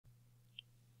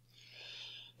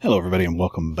Hello everybody and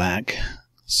welcome back.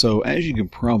 So as you can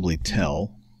probably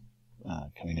tell,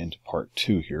 coming into part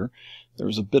 2 here, there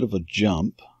was a bit of a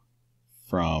jump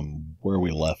from where we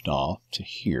left off to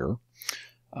here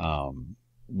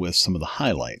with some of the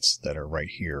highlights that are right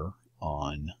here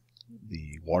on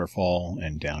the waterfall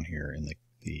and down here in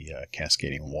the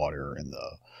cascading water and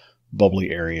the bubbly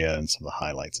area and some of the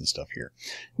highlights and stuff here.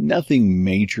 Nothing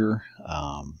major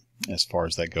as far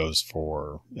as that goes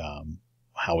for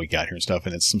how we got here and stuff,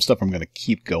 and it's some stuff I'm going to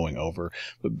keep going over.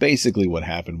 But basically what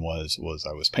happened was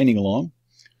I was painting along,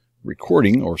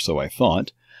 recording, or so I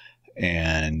thought,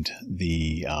 and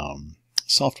the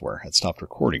software had stopped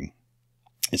recording.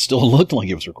 It still looked like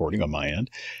it was recording on my end,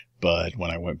 but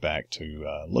when I went back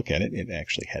to look at it, it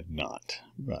actually had not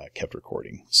kept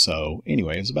recording. So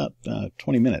anyway, it was about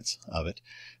 20 minutes of it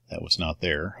that was not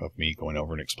there, of me going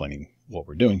over and explaining what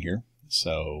we're doing here.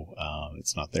 So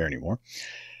it's not there anymore.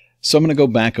 So I'm going to go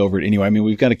back over it anyway. I mean,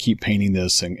 we've got to keep painting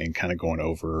this and kind of going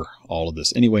over all of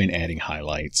this anyway and adding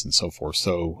highlights and so forth.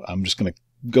 So I'm just going to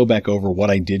go back over what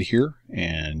I did here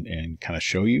and kind of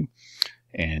show you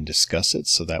and discuss it,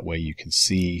 so that way you can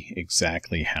see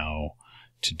exactly how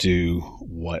to do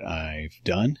what I've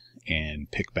done and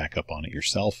pick back up on it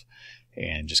yourself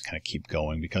and just kind of keep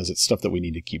going, because it's stuff that we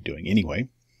need to keep doing anyway.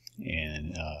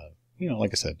 And, you know,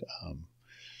 like I said,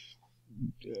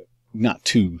 not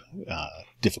too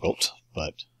difficult,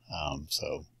 but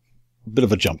so a bit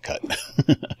of a jump cut,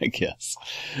 I guess.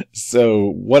 So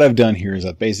what I've done here is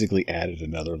I've basically added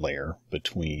another layer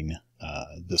between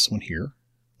this one here,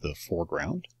 the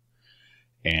foreground,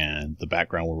 and the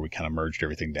background where we kind of merged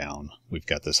everything down. We've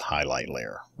got this highlight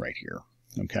layer right here,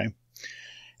 okay?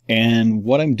 And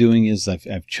what I'm doing is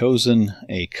I've chosen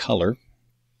a color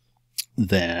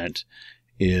that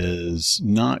is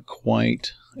not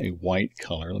quite a white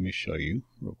color. Let me show you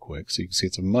real quick. So you can see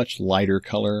it's a much lighter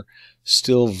color,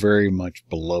 still very much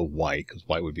below white, because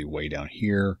white would be way down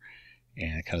here,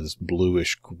 and kind of this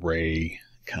bluish gray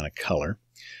kind of color,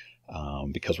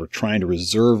 because we're trying to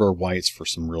reserve our whites for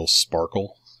some real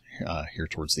sparkle here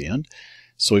towards the end.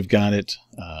 So we've got it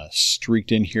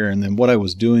streaked in here, and then what I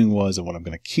was doing was, and what I'm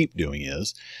going to keep doing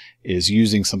is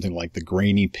using something like the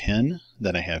grainy pen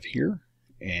that I have here,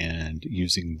 and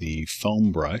using the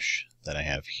foam brush that I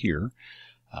have here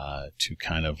to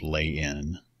kind of lay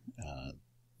in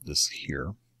this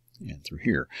here and through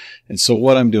here. And so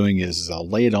what I'm doing is I'll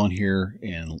lay it on here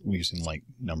and using like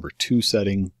number 2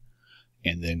 setting,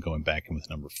 and then going back in with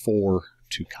number 4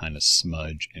 to kind of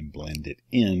smudge and blend it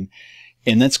in.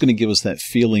 And that's going to give us that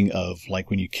feeling of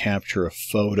like when you capture a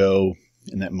photo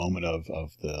in that moment of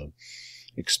the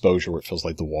exposure where it feels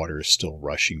like the water is still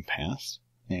rushing past.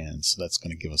 And so that's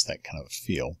going to give us that kind of a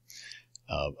feel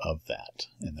of that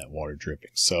and that water dripping.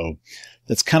 So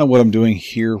that's kind of what I'm doing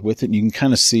here with it. And you can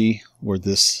kind of see where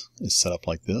this is set up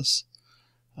like this,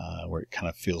 where it kind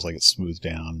of feels like it's smoothed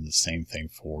down. And the same thing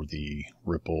for the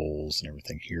ripples and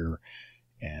everything here,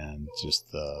 and just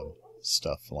the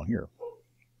stuff along here.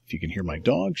 If you can hear my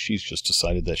dog, she's just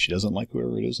decided that she doesn't like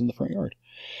whoever it is in the front yard.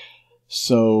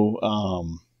 So,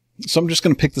 so I'm just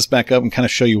going to pick this back up and kind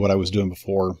of show you what I was doing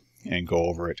before and go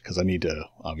over it, because I need to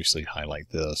obviously highlight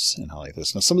this and highlight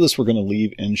this. Now some of this we're going to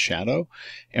leave in shadow,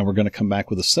 and we're going to come back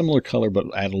with a similar color but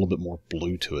add a little bit more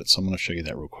blue to it. So I'm going to show you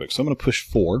that real quick. So I'm going to push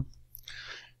 4,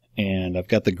 and I've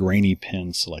got the grainy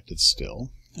pen selected still,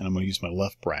 and I'm going to use my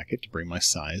left bracket to bring my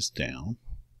size down,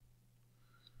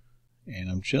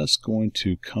 and I'm just going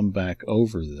to come back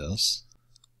over this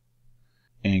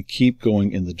and keep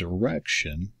going in the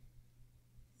direction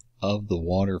of the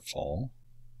waterfall.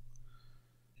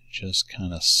 Just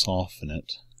kind of soften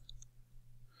it.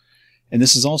 And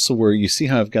this is also where you see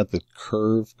how I've got the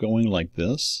curve going like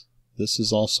this. This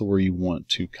is also where you want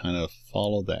to kind of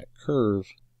follow that curve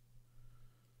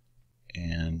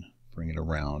and bring it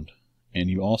around. And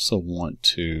you also want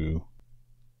to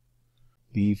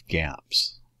leave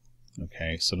gaps.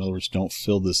 Okay, so in other words, don't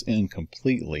fill this in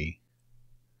completely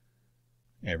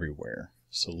everywhere.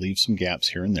 So leave some gaps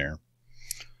here and there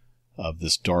of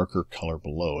this darker color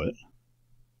below it.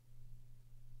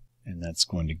 And that's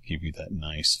going to give you that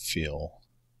nice feel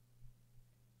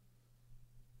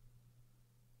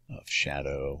of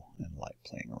shadow and light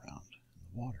playing around in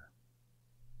the water,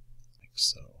 like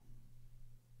so.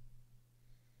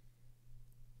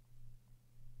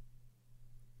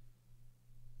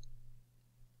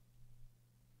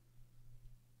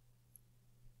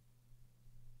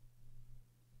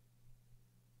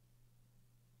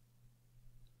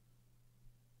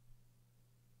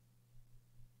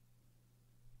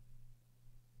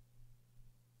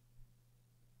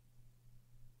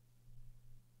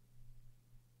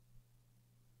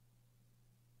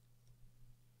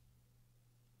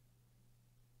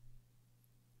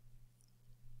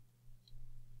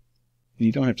 And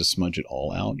you don't have to smudge it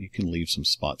all out. You can leave some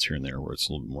spots here and there where it's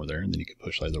a little bit more there, and then you can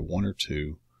push either one or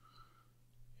two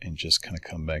and just kind of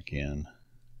come back in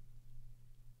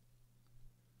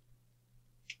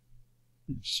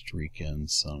and streak in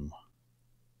some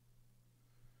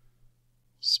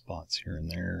spots here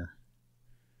and there,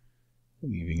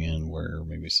 leaving in where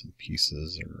maybe some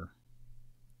pieces are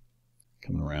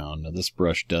coming around. Now this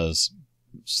brush does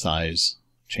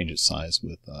change its size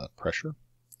with pressure,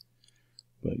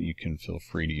 but you can feel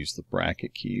free to use the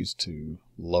bracket keys to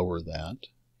lower that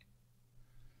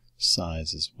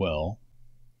size as well.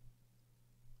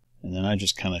 And then I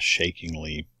just kind of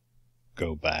shakingly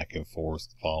go back and forth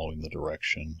following the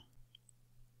direction.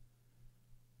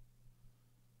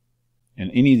 And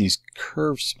any of these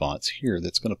curved spots here,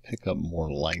 that's going to pick up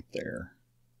more light there.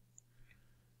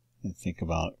 And think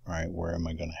about, all right, where am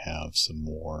I going to have some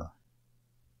more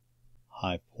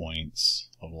high points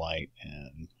of light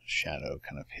and shadow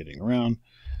kind of hitting around.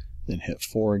 Then hit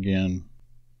 4 again.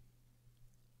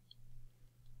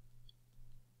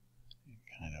 And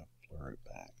kind of blur it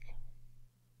back.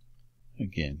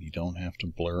 Again, you don't have to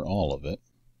blur all of it.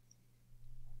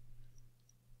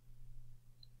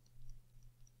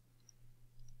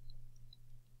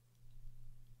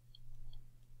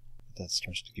 But that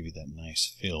starts to give you that nice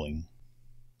feeling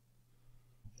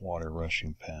of water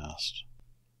rushing past.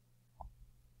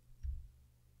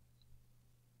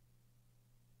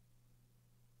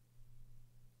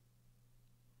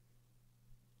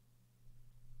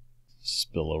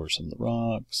 Spill over some of the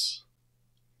rocks.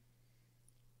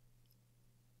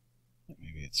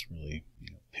 Maybe it's really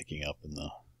picking up in the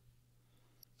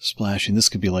splashing. This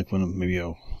could be like when maybe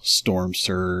a storm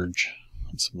surge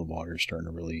and some of the water is starting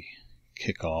to really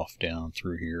kick off down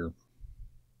through here.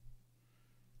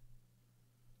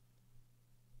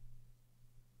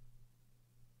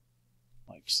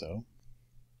 Like so.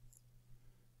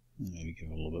 And maybe give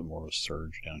it a little bit more of a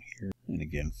surge down here. And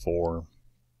again, 4.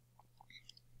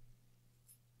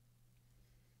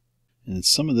 And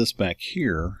some of this back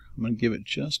here, I'm going to give it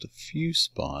just a few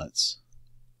spots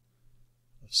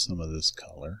of some of this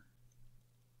color,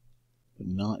 but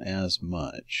not as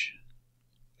much.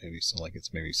 Maybe so, like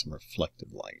it's maybe some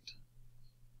reflective light.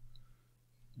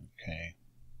 Okay.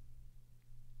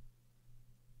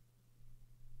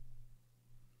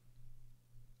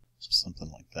 So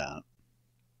something like that.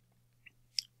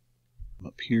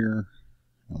 Up here,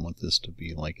 I want this to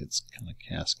be like it's kind of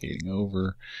cascading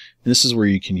over. And this is where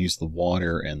you can use the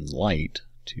water and light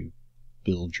to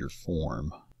build your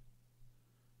form.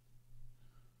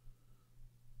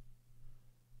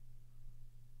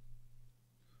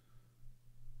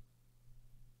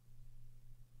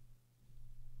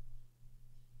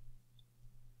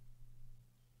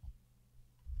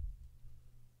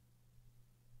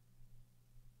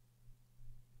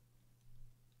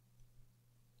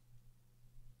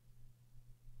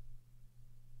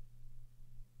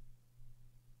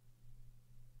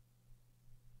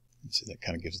 See, that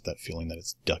kind of gives it that feeling that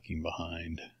it's ducking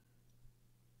behind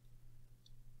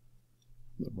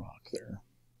the rock there.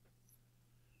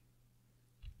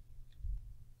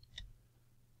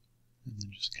 And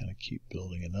then just kind of keep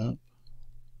building it up.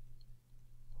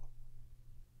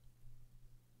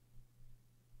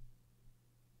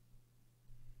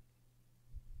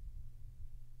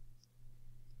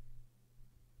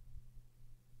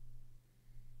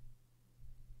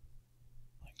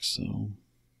 Like so.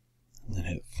 And then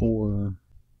hit 4.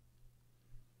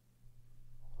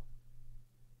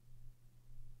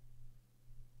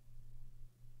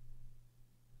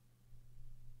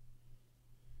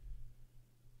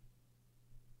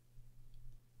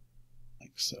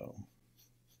 Like so.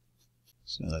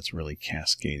 So that's really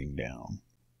cascading down.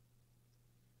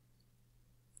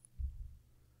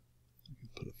 You can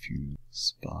put a few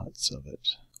spots of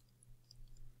it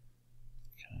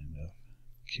kind of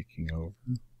kicking over.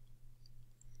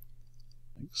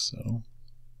 Like so.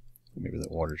 Maybe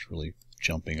that water's really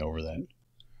jumping over that,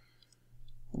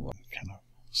 kind of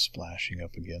splashing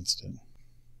up against it.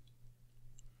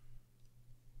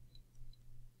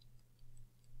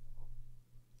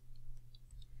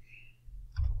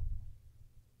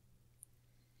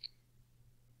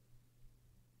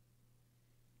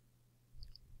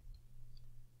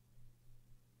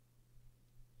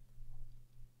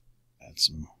 Add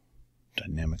some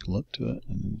dynamic look to it,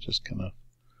 and then just kind of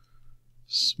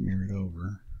smear it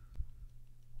over.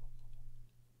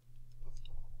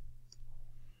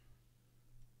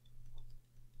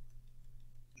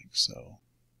 Like so.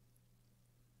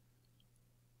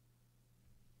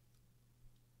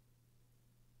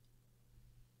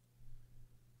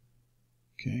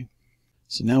 Okay.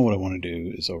 So now what I want to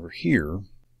do is over here,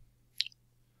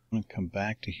 I'm going to come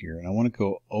back to here, and I want to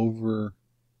go over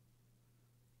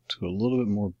to a little bit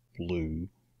more blue.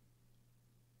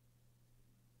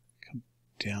 Come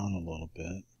down a little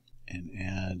bit and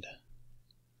add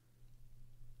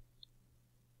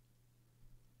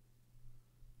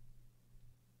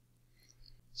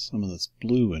some of this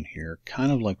blue in here,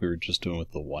 kind of like we were just doing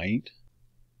with the white.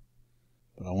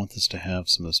 But I want this to have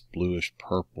some of this bluish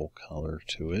purple color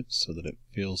to it so that it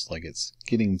feels like it's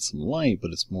getting some light,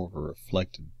 but it's more of a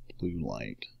reflected blue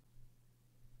light.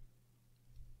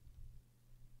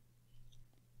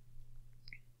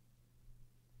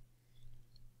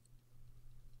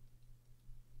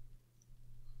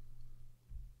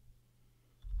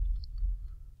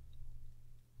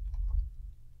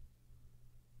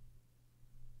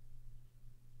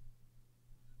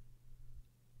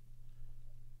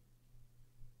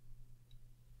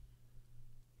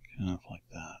 Kind of like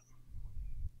that.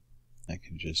 I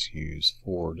can just use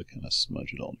 4 to kind of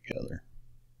smudge it all together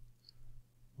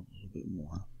a little bit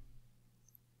more.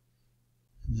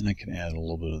 And then I can add a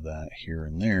little bit of that here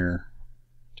and there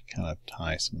to kind of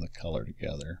tie some of the color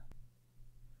together.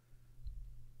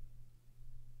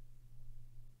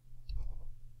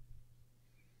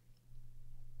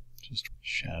 Just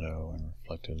shadow and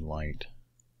reflected light.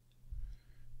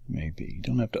 Maybe. You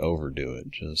don't have to overdo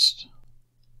it, just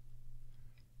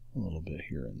a little bit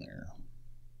here and there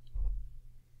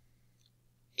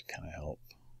to kind of help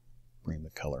bring the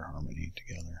color harmony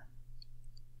together.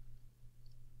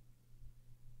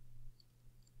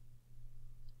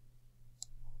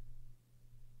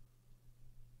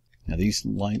 Now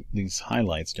these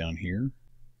highlights down here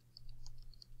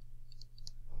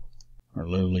are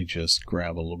literally just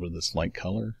grab a little bit of this light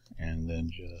color and then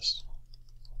just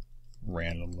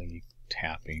randomly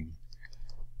tapping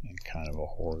in kind of a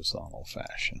horizontal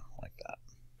fashion like that.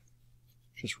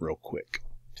 Just real quick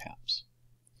taps.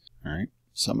 Alright,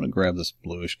 so I'm going to grab this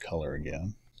bluish color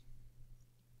again.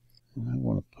 And I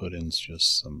want to put in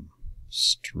just some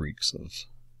streaks of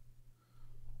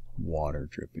water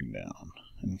dripping down.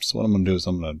 And so what I'm going to do is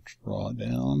I'm going to draw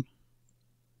down,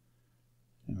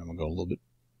 and I'm going to go a little bit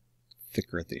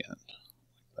thicker at the end,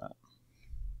 like that.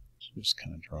 So just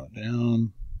kind of draw it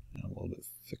down, and a little bit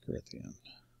thicker at the end.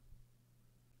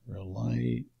 Real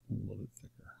light, a little bit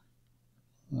thicker.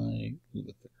 Light, a little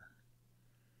bit thicker.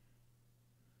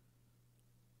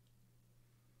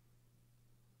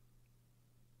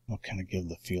 I'll kind of give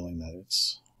the feeling that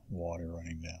it's water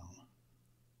running down.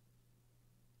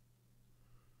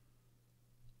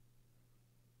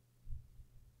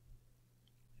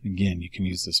 Again, you can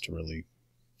use this to really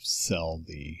sell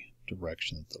the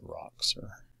direction that the rocks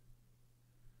are,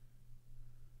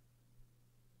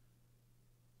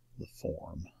 the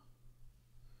form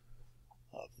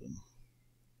of them.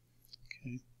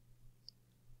 Okay.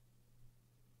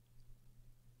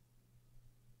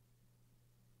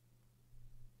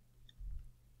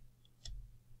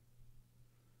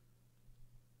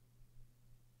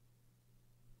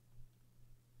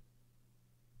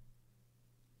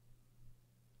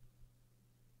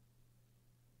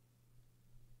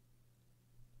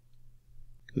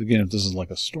 Because again, if this is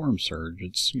like a storm surge,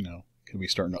 it's, could be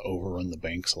starting to overrun the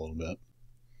banks a little bit.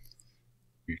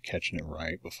 You're catching it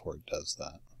right before it does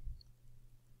that.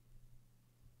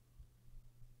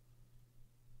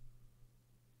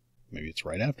 Maybe it's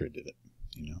right after it did it,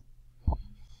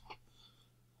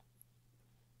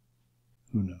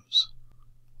 Who knows?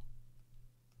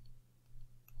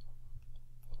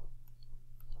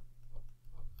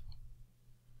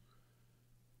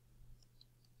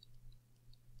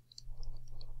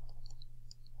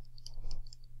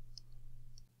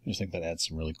 I just think that adds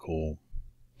some really cool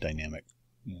dynamic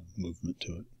movement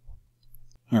to it.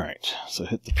 Alright, so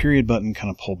hit the period button,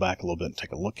 kind of pull back a little bit and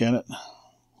take a look at it.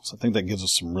 So I think that gives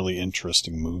us some really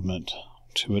interesting movement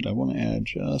to it. I want to add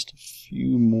just a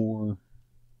few more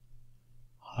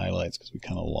highlights because we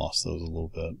kind of lost those a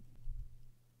little bit.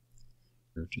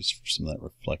 Just for some of that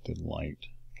reflected light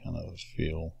kind of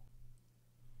feel.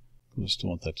 We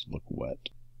still want that to look wet.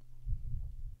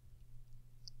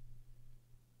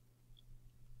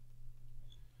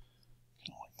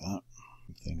 That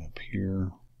thing up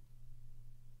here,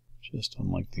 just on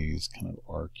like these kind of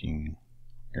arcing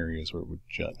areas where it would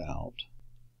jut out.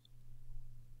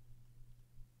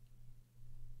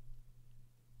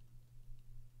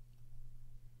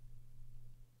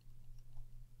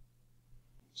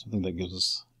 Something that gives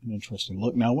us an interesting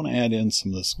look. Now I want to add in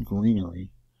some of this greenery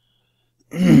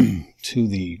to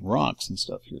the rocks and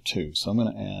stuff here too. So I'm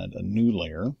going to add a new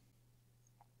layer.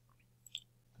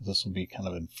 This will be kind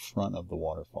of in front of the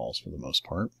waterfalls for the most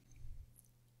part.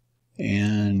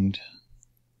 And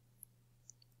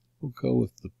we'll go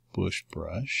with the bush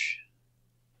brush.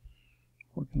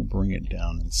 We're going to bring it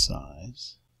down in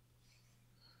size.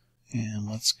 And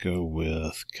let's go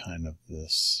with kind of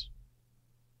this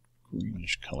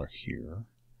greenish color here.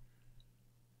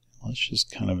 Let's just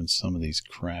kind of in some of these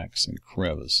cracks and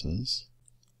crevices.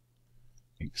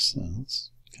 Makes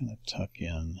sense. Kind of tuck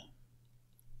in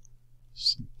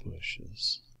some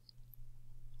bushes.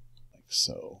 Like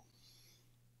so.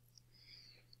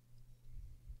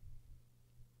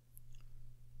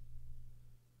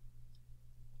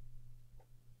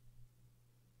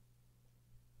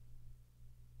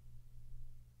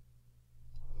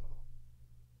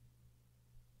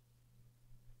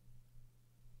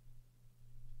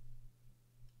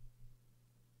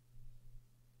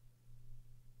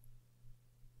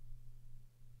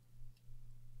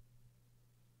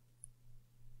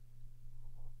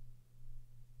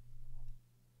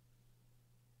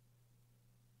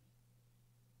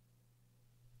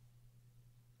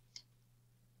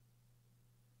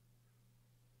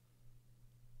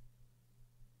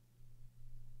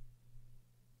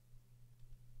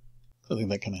 I think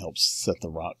that kind of helps set the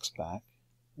rocks back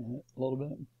a little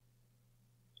bit.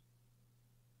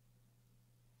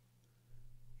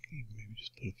 Okay, maybe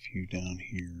just put a few down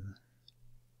here.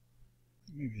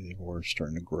 Maybe they were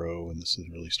starting to grow and this is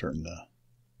really starting to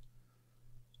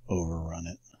overrun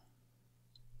it.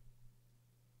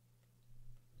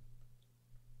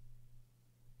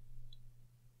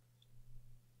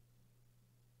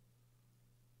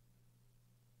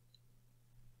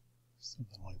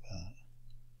 Something like that.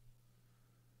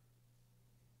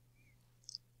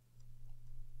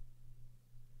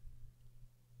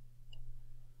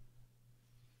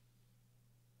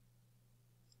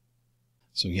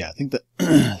 So yeah, I think that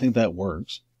I think that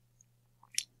works.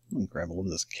 I'm gonna grab a little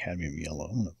of this cadmium yellow.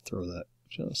 I'm gonna throw that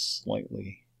just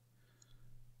slightly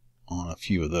on a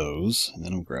few of those, and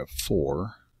then I'm gonna grab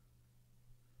 4.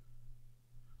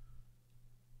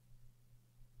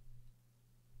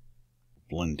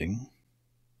 Blending.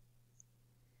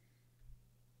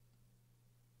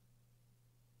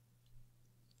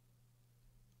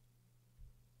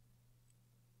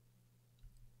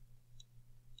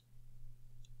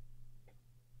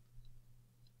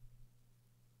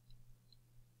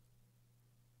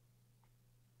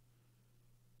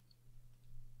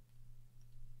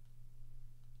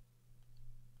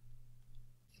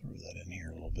 Throw that in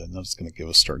here a little bit, and that's going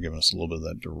to start giving us a little bit of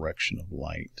that direction of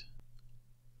light.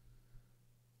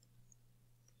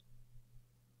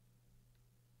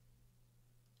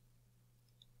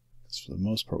 Because for the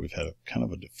most part, we've had a kind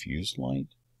of a diffused light.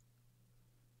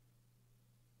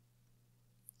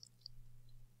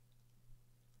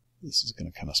 This is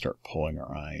going to kind of start pulling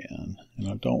our eye in, and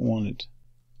I don't want it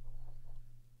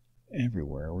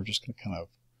everywhere. We're just going to kind of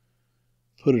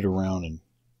put it around and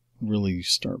really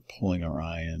start pulling our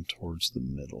eye in towards the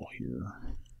middle here.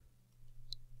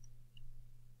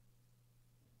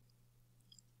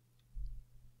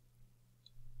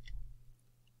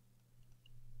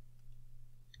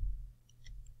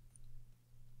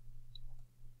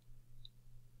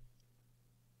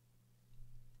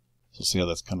 So see how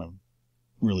that's kind of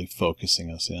really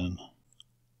focusing us in.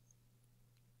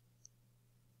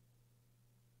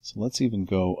 So let's even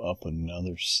go up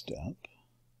another step.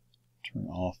 Turn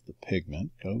off the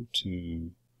pigment. Go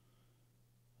to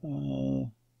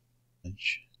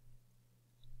edge.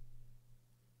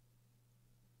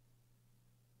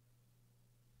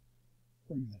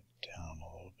 Bring that down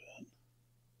a little bit.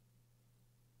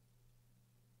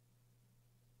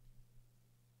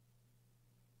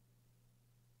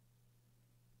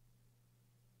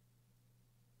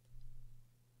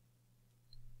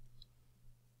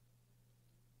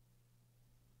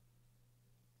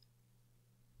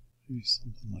 Maybe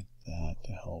something like that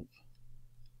to help.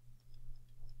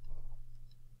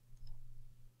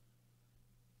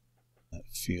 That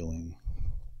feeling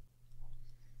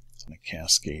kind of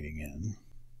cascading in.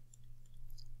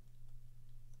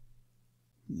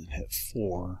 And then hit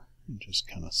 4 and just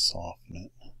kind of soften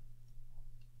it.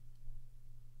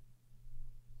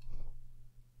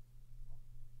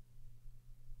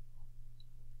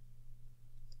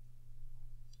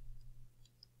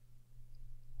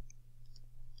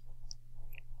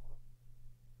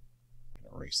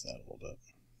 Erase that a little bit.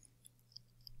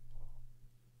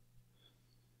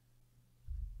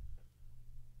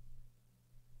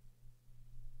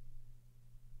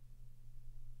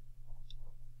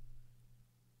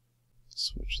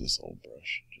 Switch this old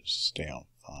brush, just stay on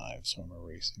 5, so I'm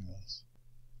erasing this.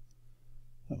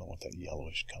 I don't want that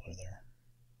yellowish color there.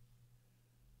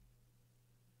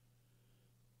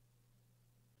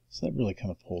 So that really kind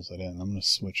of pulls it in. I'm going to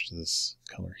switch to this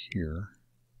color here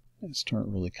and start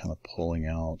really kind of pulling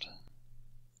out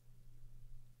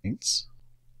points.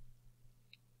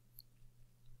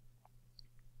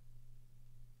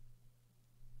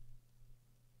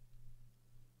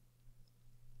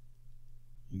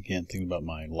 Again, thinking about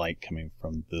my light coming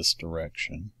from this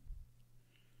direction.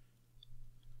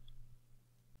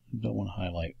 I don't want to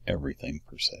highlight everything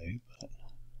per se, but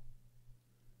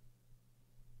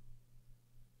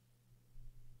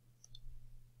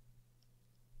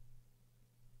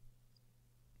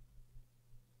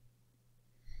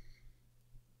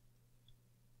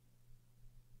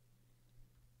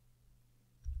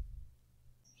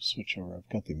switch over. I've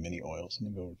got the mini oils. I'm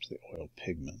going to go over to the oil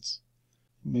pigments.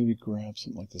 Maybe grab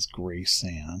something like this gray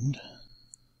sand.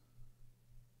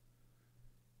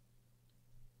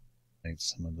 Make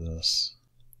some of this.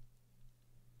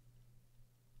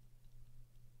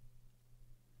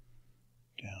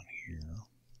 Down here.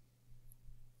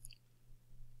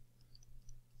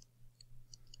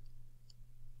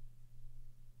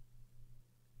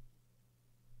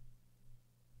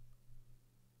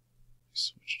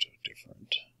 Switch to a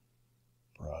different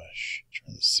brush.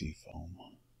 Try the sea foam.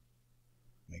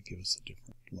 May give us a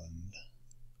different blend.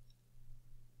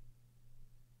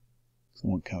 So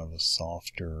I want kind of a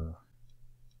softer,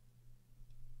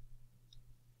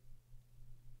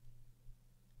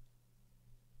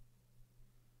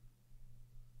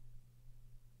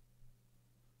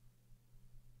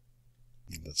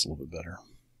 that's a little bit better.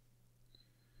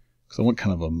 Because I want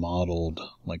kind of a mottled,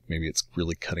 like maybe it's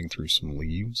really cutting through some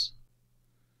leaves.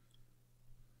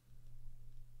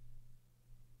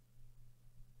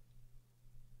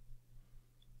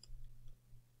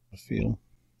 I feel.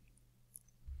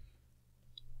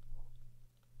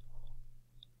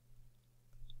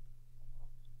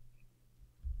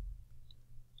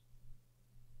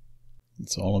 And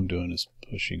so all I'm doing is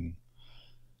pushing.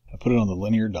 I put it on the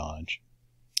linear dodge,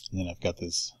 and then I've got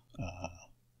this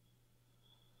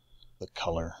the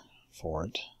color for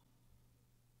it,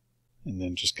 and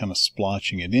then just kind of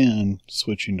splotching it in,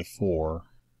 switching to 4.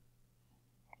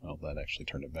 Well, that actually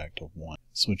turned it back to 1.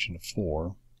 Switching to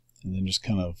 4. And then just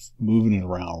kind of moving it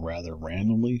around rather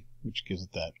randomly, which gives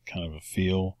it that kind of a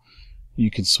feel.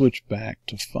 You can switch back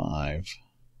to 5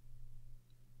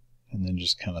 and then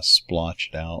just kind of splotch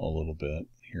it out a little bit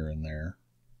here and there.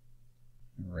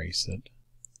 Erase it.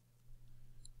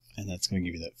 And that's going to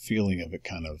give you that feeling of it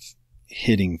kind of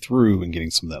hitting through and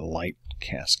getting some of that light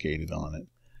cascaded on it.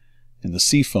 And the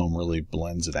sea foam really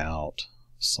blends it out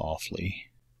softly.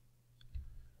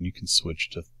 You can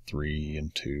switch to 3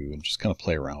 and 2 and just kind of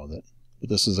play around with it. But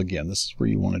this is, again, this is where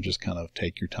you want to just kind of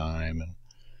take your time and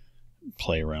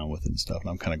play around with it and stuff. And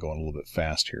I'm kind of going a little bit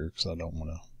fast here because I don't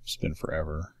want to spend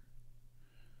forever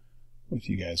with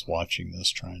you guys watching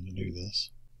this, trying to do this.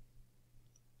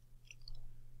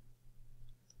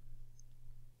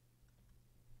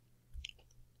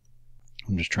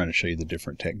 I'm just trying to show you the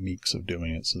different techniques of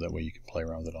doing it so that way you can play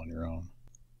around with it on your own.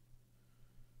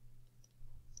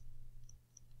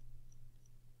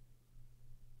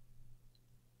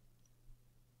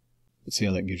 But see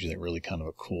how that gives you that really kind of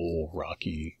a cool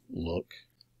rocky look?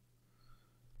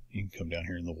 You can come down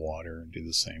here in the water and do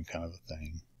the same kind of a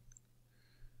thing.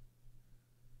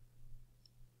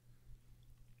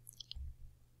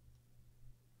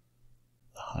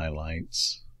 The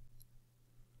highlights.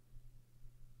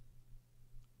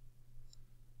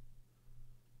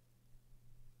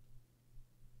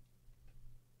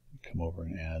 Come over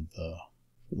and add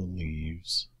for the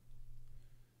leaves.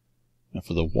 Now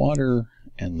for the water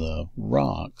and the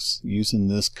rocks, using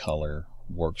this color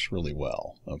works really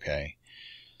well, okay?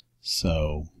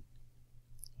 So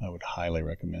I would highly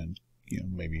recommend,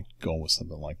 maybe going with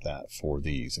something like that for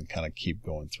these and kind of keep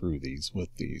going through these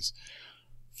with these.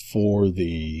 For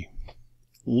the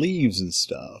leaves and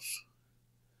stuff,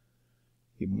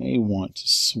 you may want to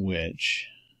switch,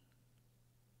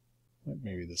 like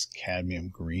maybe this cadmium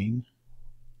green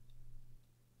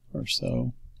or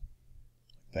so.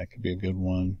 That could be a good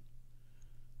one.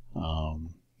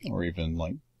 Or even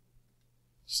like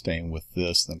staying with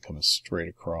this, then coming straight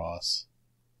across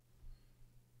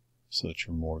so that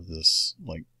you're more of this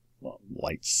like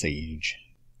light sage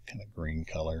kind of green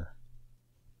color.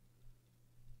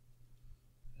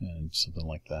 And something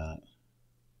like that.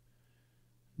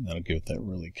 And that'll give it that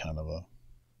really kind of a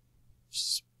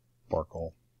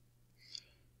sparkle.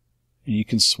 And you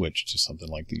can switch to something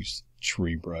like these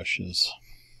tree brushes.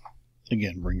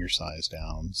 Again, bring your size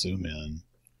down, zoom in,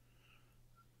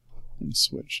 and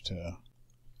switch to,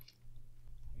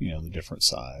 the different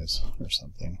size or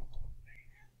something.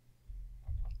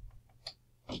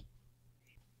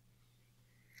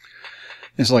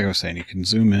 And so like I was saying, you can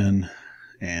zoom in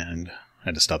and I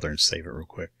had to stop there and save it real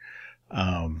quick.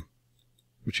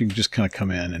 But you can just kind of come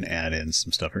in and add in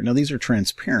some stuff here. Now these are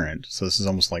transparent, so this is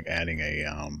almost like adding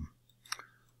a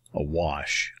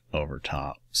wash over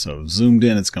top. So zoomed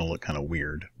in, it's going to look kind of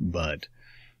weird, but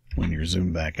when you're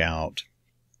zoomed back out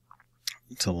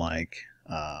to like,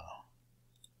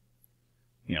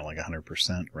 you know, like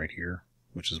 100% right here,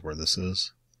 which is where this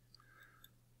is,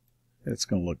 it's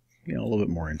going to look, you know, a little bit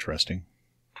more interesting.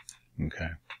 Okay.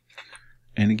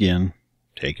 And again,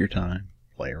 take your time,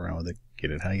 play around with it,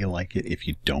 get it how you like it. If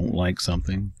you don't like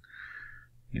something,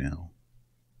 you know,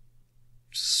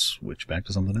 switch back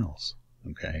to something else.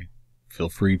 Okay. Feel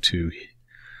free to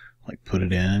like put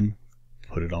it in,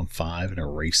 put it on 5 and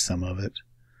erase some of it.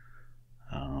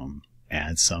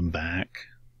 Add some back.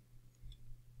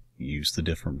 Use the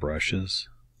different brushes.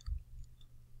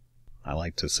 I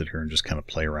like to sit here and just kind of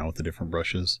play around with the different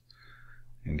brushes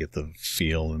and get the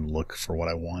feel and look for what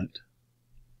I want.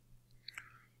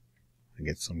 I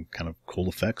get some kind of cool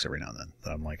effects every now and then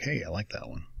that I'm like, hey, I like that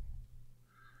one.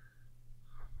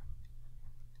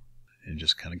 And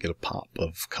just kind of get a pop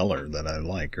of color that I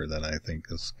like or that I think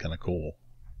is kind of cool.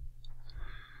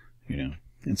 You know,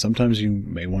 and sometimes you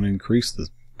may want to increase the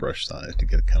brush size to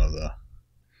get kind of the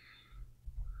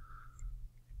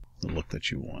look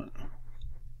that you want.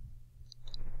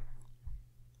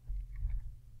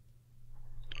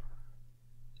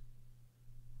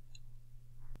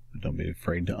 But don't be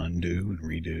afraid to undo and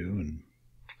redo, and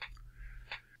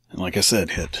like I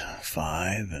said, hit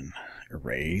 5 and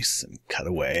erase and cut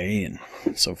away and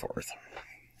so forth.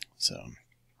 So,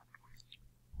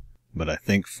 but I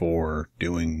think for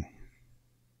doing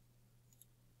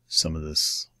some of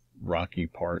this rocky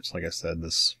parts, like I said,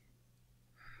 this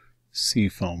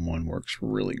seafoam one works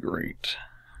really great.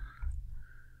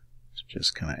 So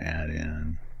just kind of add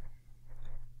in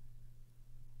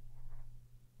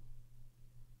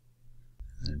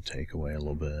and take away a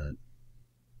little bit,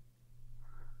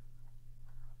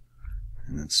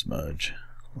 and then smudge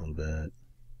a little bit.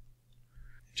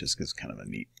 It just gives kind of a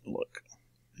neat look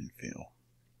and feel.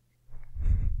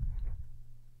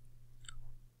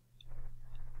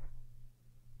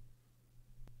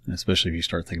 And especially if you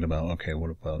start thinking about, okay, what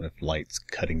about if light's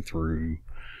cutting through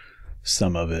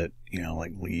some of it, you know,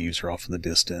 like leaves are off in the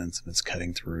distance and it's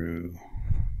cutting through.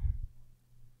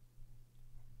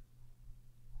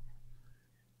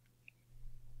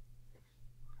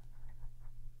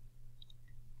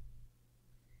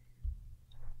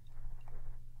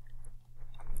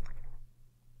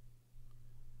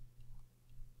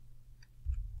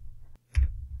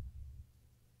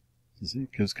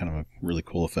 It gives kind of a really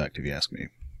cool effect, if you ask me.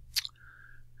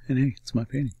 And hey, it's my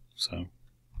painting, so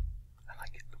I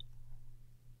like it.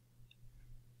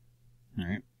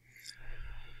 Alright.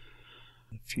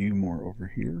 A few more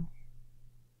over here.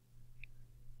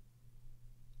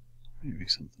 Maybe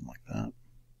something like that.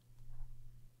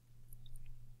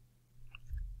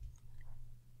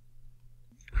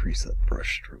 Increase that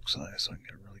brush stroke size so I can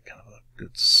get really kind of a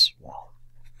good swallow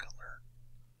of color.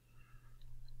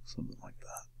 Something like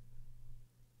that.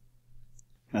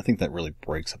 I think that really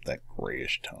breaks up that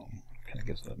grayish tone. Kind of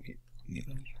gives it an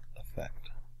even effect.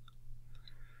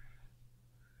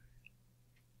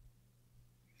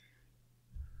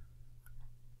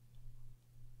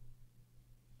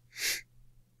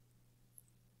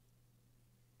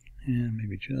 And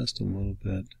maybe just a little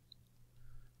bit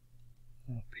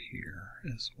up here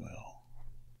as well.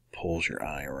 Pulls your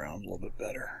eye around a little bit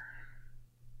better.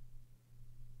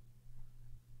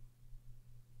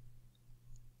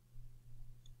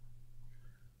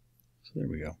 So there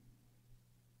we go.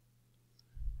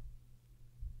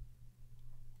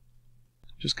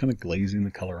 Just kind of glazing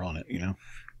the color on it, you know.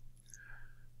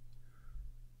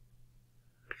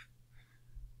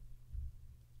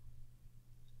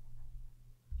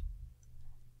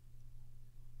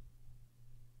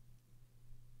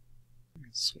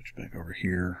 Let's switch back over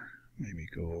here. Maybe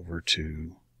go over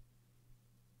to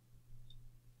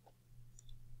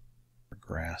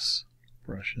grass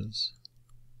brushes.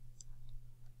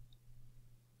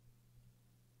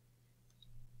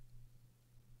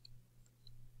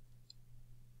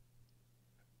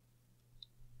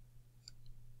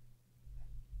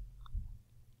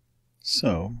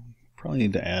 So, probably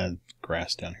need to add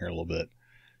grass down here a little bit.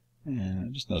 And I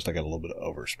just noticed I got a little bit of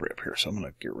overspray up here, so I'm going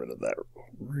to get rid of that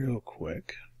real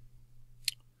quick.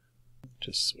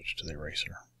 Just switch to the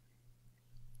eraser.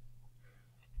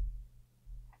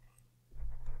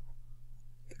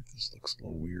 I think this looks a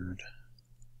little weird.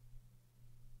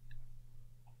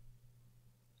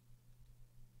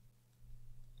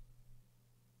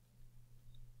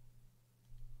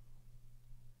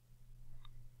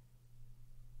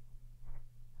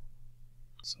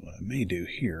 So what I may do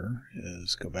here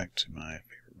is go back to my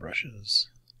favorite brushes.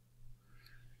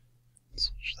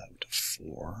 Switch that to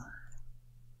 4.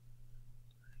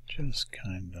 Just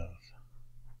kind of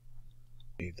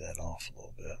fade that off a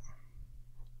little bit.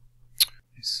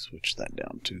 Switch that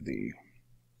down to the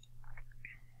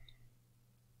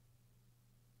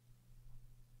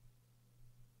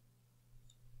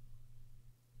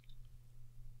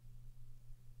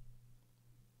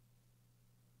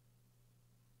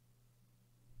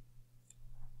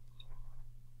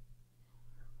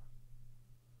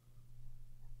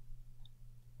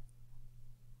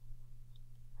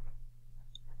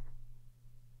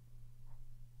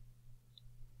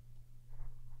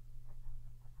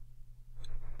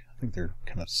I think they're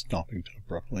kind of stopping too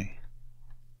abruptly.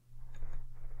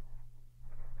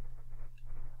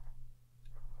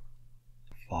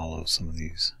 Follow some of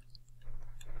these.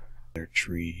 They're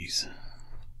trees.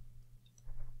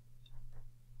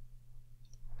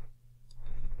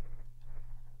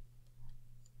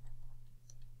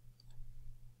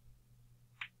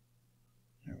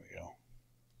 There we go.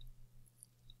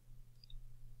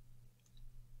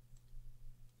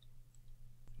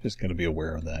 Just got to be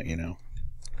aware of that, you know.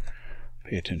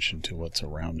 Pay attention to what's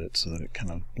around it so that it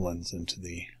kind of blends into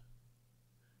the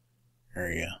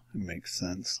area. It makes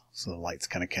sense. So the light's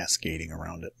kind of cascading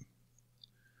around it.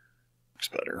 Looks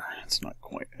better. It's not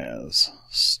quite as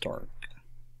stark.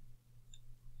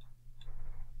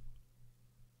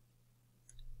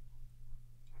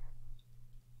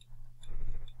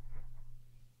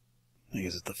 I think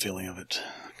it's the feeling of it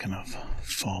kind of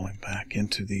falling back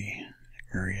into the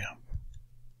area.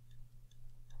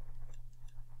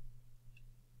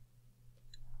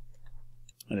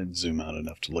 I didn't zoom out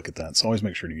enough to look at that, so always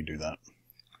make sure you do that.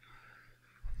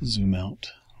 Zoom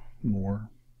out more.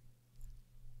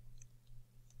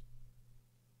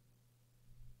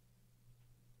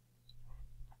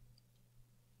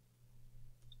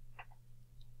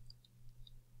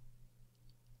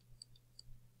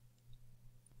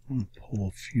 I'm going to pull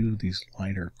a few of these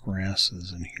lighter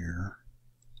grasses in here.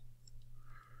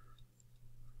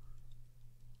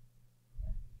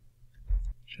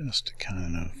 Just to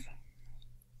kind of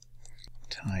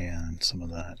tie in some of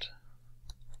that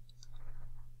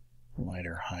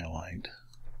lighter highlight.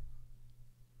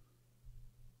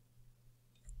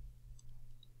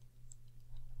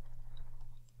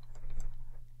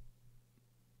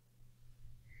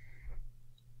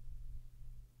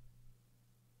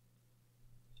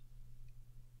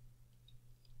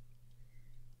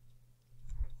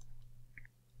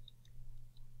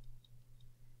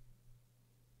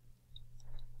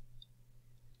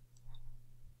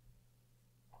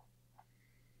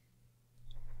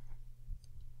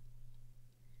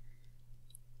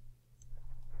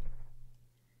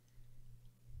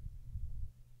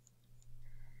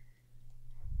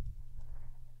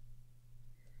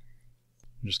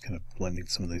 I'm just kind of blending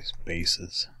some of these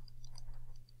bases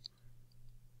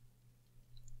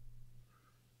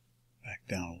back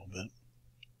down a little bit.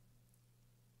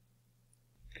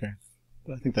 Okay,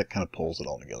 but I think that kind of pulls it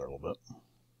all together a little bit.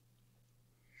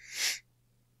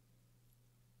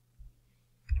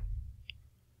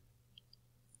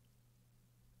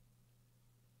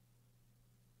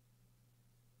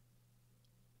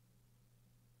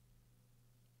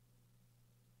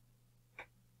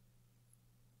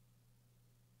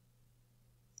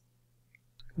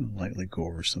 Lightly go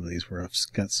over some of these where I've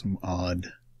got some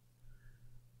odd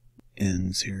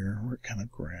ends here where it kind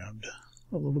of grabbed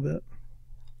a little bit,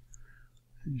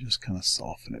 and just kind of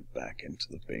soften it back into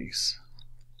the base,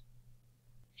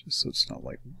 just so it's not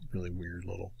like really weird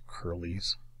little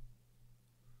curlies,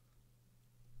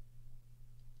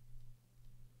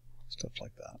 stuff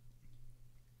like that.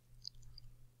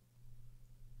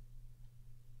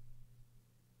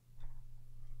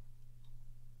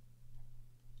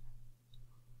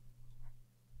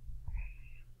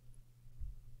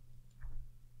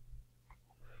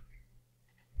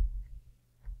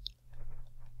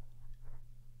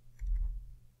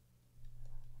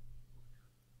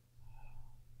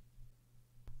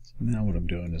 Now what I'm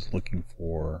doing is looking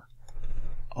for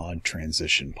odd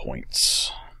transition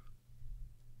points.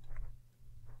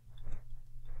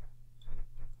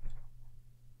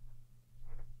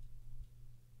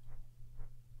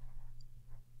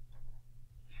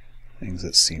 Things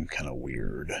that seem kind of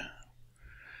weird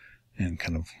and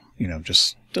kind of, you know,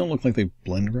 just don't look like they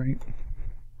blend right.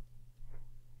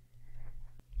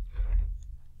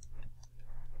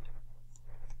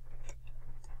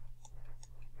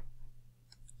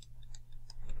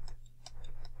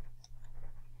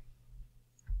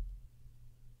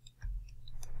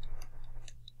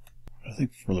 I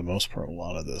think for the most part, a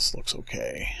lot of this looks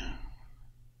okay.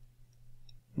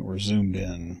 We're zoomed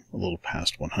in a little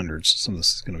past 100, so some of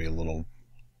this is going to be a little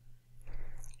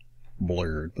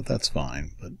blurred, but that's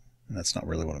fine. But that's not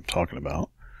really what I'm talking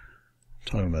about. I'm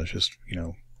talking about just,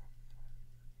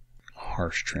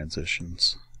 harsh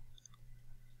transitions.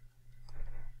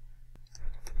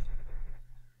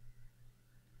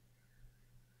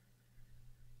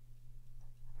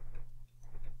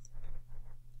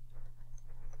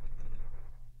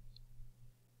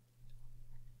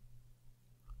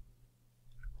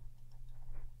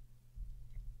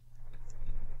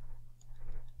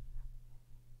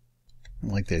 I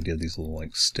like the idea of these little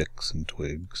like sticks and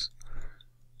twigs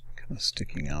kind of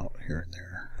sticking out here and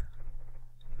there.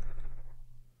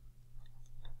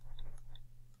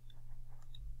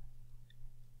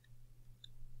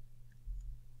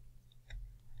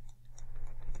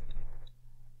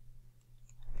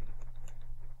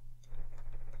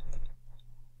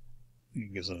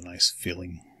 It gives it a nice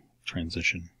feeling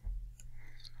transition.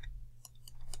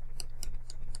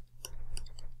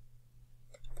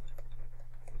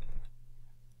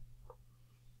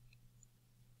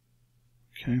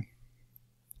 Okay.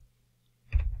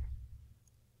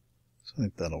 So I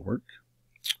think that'll work.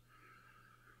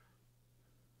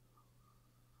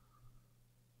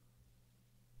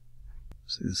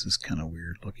 See, this is kind of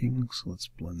weird looking, so let's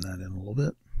blend that in a little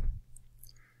bit.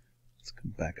 Let's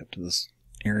come back up to this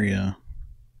area.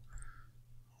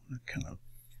 Kind of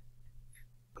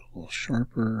go a little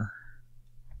sharper.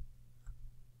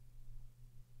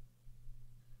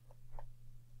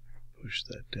 Push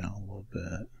that down a little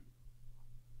bit.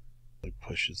 It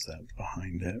pushes that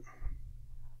behind it.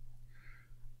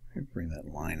 Maybe bring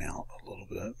that line out a little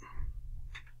bit.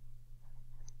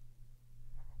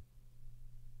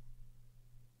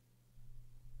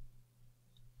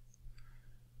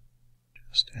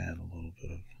 Just add a little bit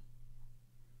of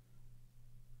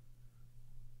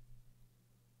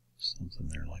something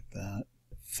there like that.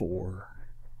 4.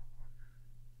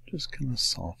 Just kind of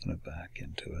soften it back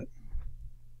into it.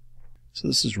 So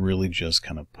this is really just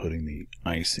kind of putting the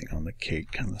icing on the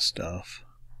cake kind of stuff.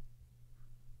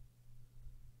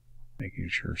 Making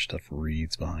sure stuff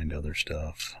reads behind other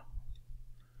stuff.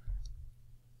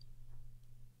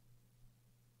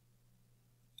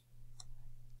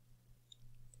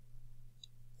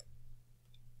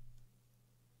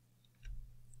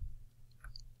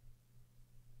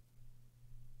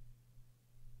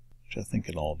 Which I think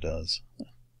it all does.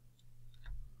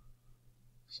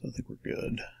 So I think we're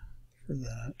good for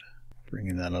that.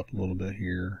 Bringing that up a little bit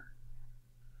here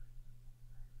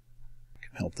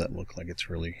can help that look like it's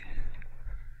really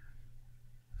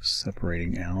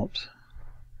separating out.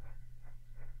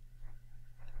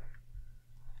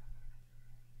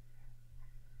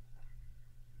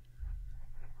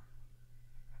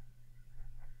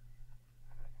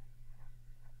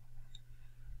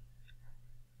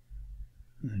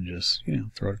 And just,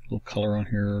 throw a little color on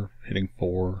here, hitting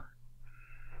 4,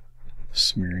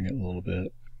 smearing it a little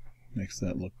bit, makes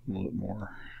that look a little bit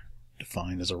more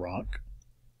defined as a rock.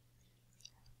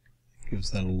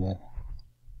 Gives that a little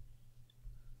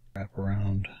wrap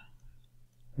around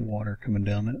water coming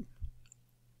down it,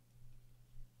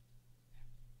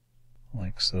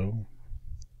 like so.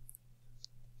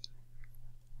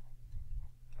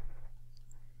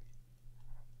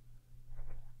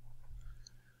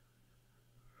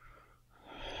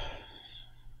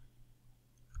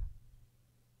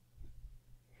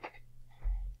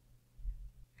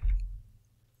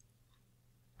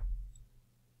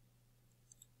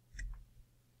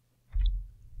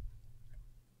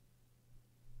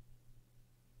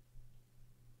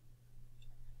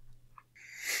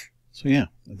 So yeah,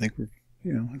 I think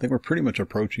we're pretty much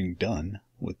approaching done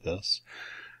with this.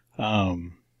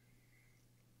 Kind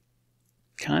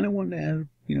of wanted to add,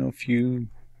 a few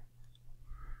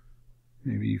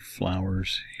maybe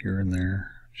flowers here and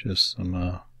there, just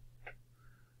some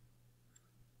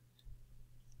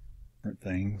different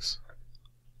things.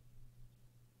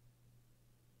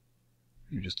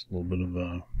 Maybe just a little bit of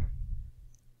a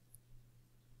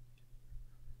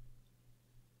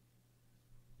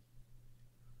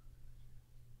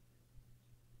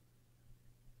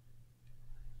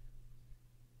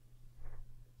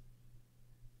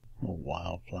little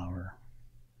wildflower.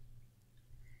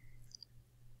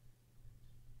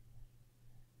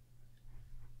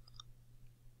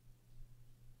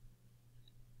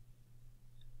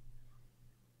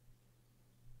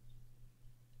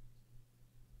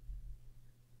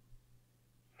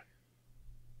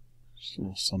 Just a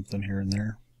little something here and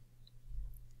there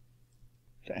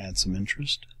to add some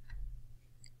interest.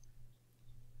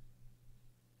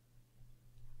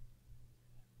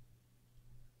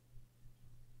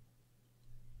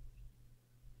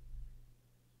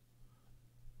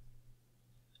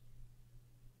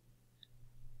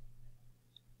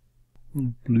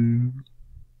 little blue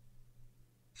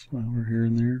flower here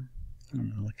and there. I don't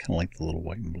know, I kind of like the little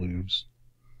white and blues.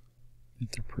 I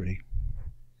think they're pretty.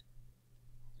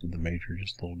 The major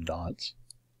just little dots.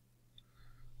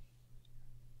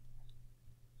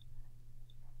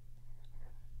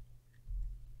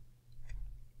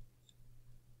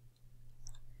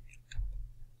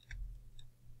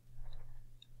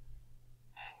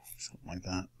 Something like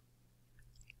that.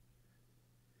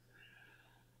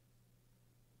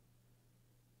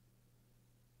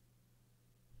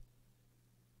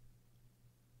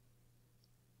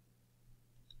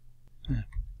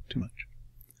 Too much.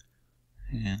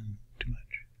 And too much.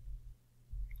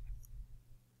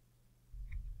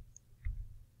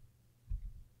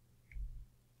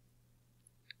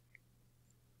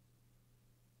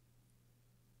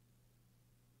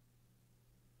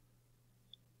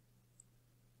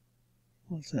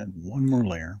 Let's add one more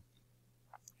layer.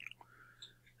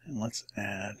 And let's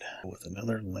add with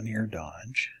another linear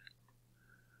dodge.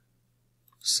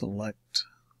 Select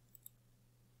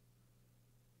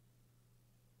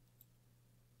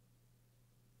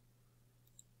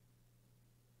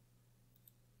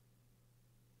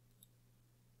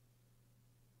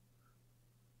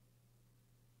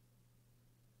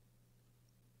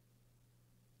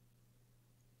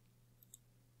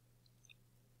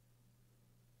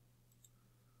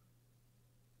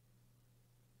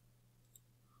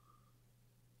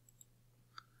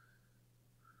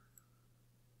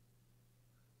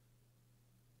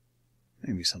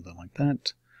maybe something like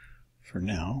that. For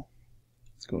now,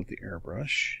 let's go with the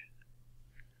airbrush.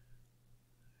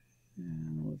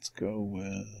 And let's go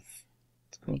with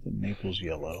the Naples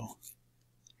yellow.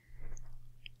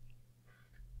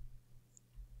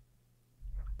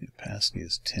 The opacity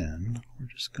is 10. We're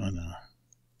just gonna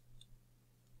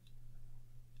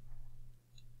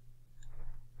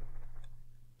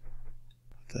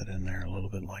put that in there a little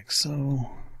bit like so.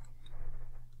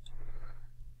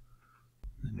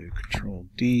 And do Control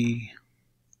D.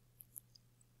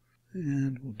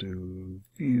 And we'll do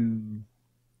View,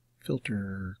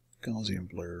 Filter, Gaussian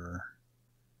Blur.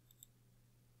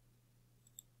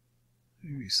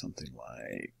 Maybe something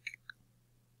like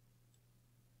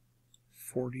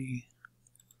 40.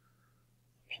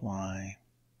 Apply.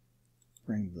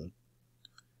 Bring the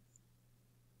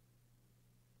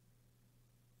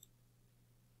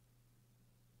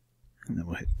and then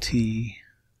we'll hit T.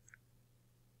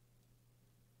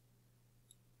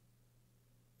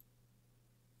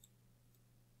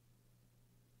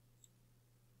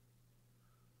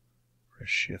 Press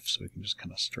Shift so we can just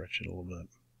kind of stretch it a little bit.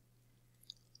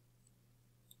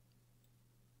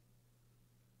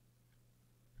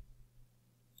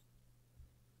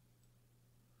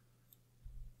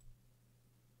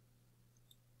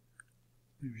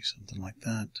 Maybe something like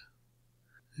that.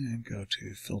 And go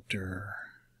to Filter,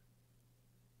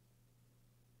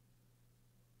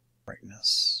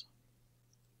 Brightness.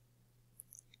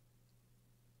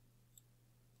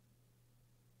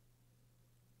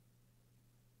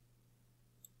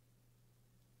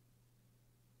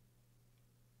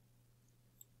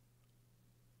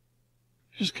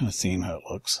 Just kind of seeing how it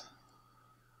looks.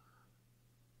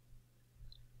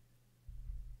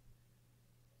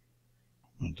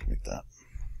 I'm going to delete that.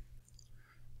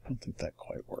 I don't think that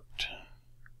quite worked.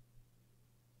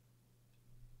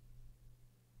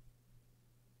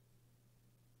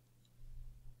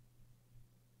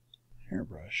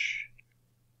 Airbrush.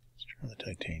 Let's try the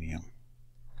titanium.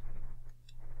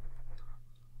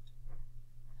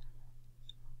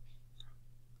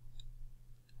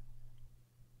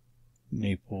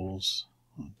 Naples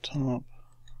on top.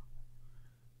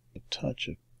 A touch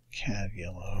of cad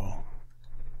yellow.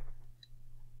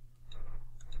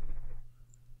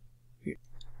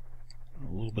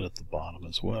 A little bit at the bottom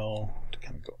as well to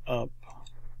kind of go up.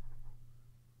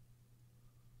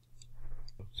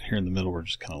 Here in the middle we're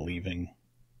just kind of leaving.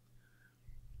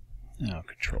 Now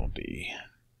Control D.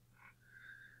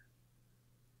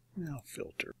 Now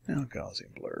Filter. Now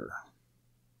Gaussian Blur.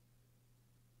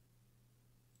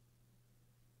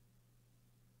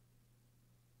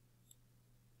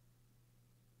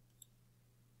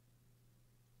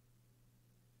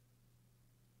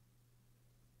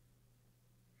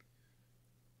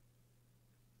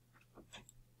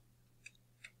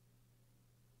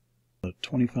 So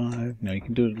 25. Now you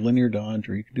can do a linear dodge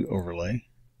or you can do overlay.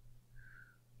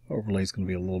 Overlay is going to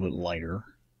be a little bit lighter.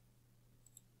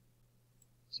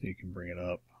 So you can bring it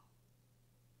up.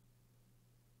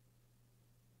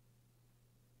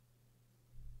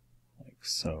 Like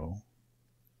so.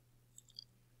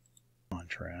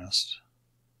 Contrast.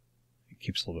 It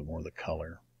keeps a little bit more of the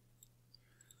color.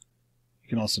 You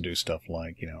can also do stuff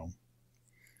like, you know,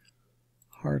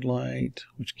 hard light,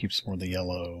 which keeps more of the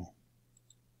yellow.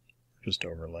 Just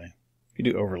overlay. If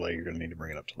you do overlay, you're going to need to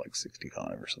bring it up to like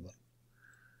 65 or something.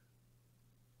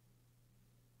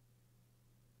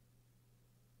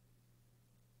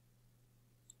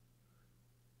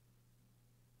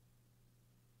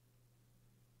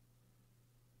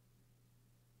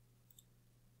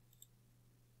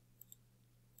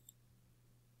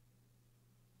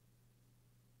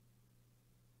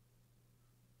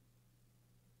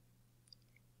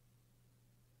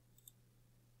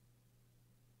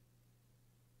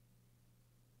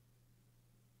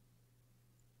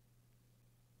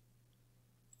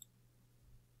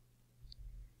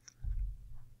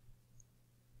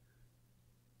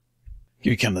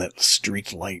 Give you kind of that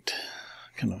street light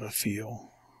kind of a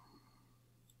feel.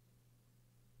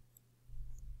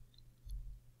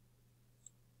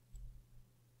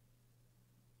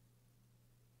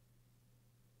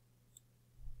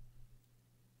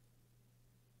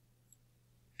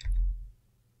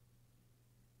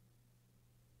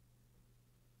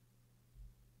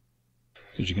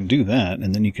 Because you can do that,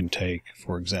 and then you can take,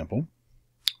 for example,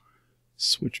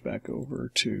 switch back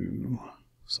over to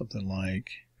something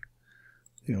like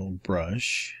the old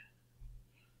brush,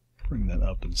 bring that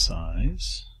up in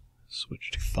size, switch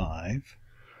to 5,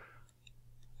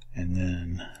 and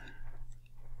then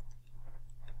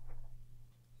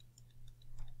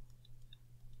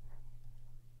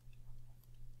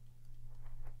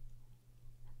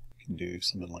you can do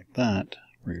something like that,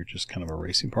 where you're just kind of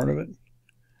erasing part of it,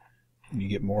 and you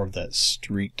get more of that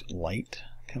street light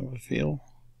kind of a feel.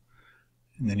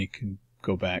 And then you can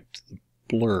go back to the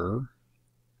blur,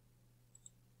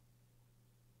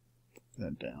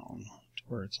 that down to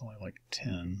where it's only like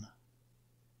 10,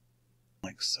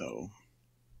 like so,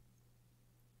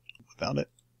 without it,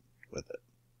 with it.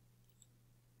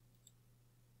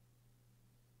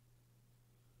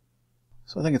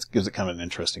 So I think it gives it kind of an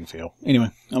interesting feel. Anyway,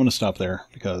 I'm going to stop there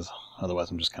because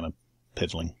otherwise I'm just kind of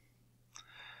piddling,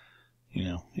 you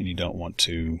know, and you don't want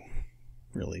to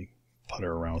really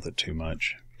putter around with it too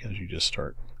much because you just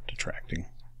start detracting.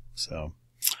 So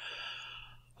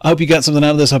I hope you got something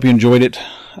out of this. I hope you enjoyed it.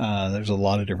 There's a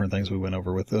lot of different things we went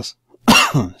over with this.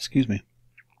 Excuse me.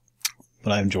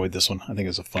 But I enjoyed this one. I think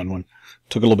it's a fun one.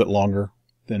 Took a little bit longer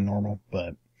than normal,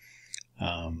 but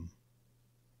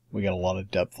we got a lot of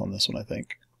depth on this one, I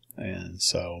think. And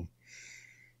so,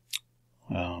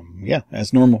 yeah,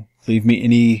 as normal, leave me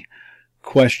any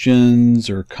questions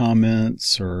or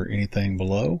comments or anything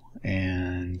below,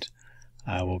 and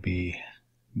I will be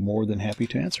more than happy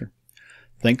to answer.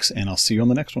 Thanks, and I'll see you on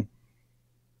the next one.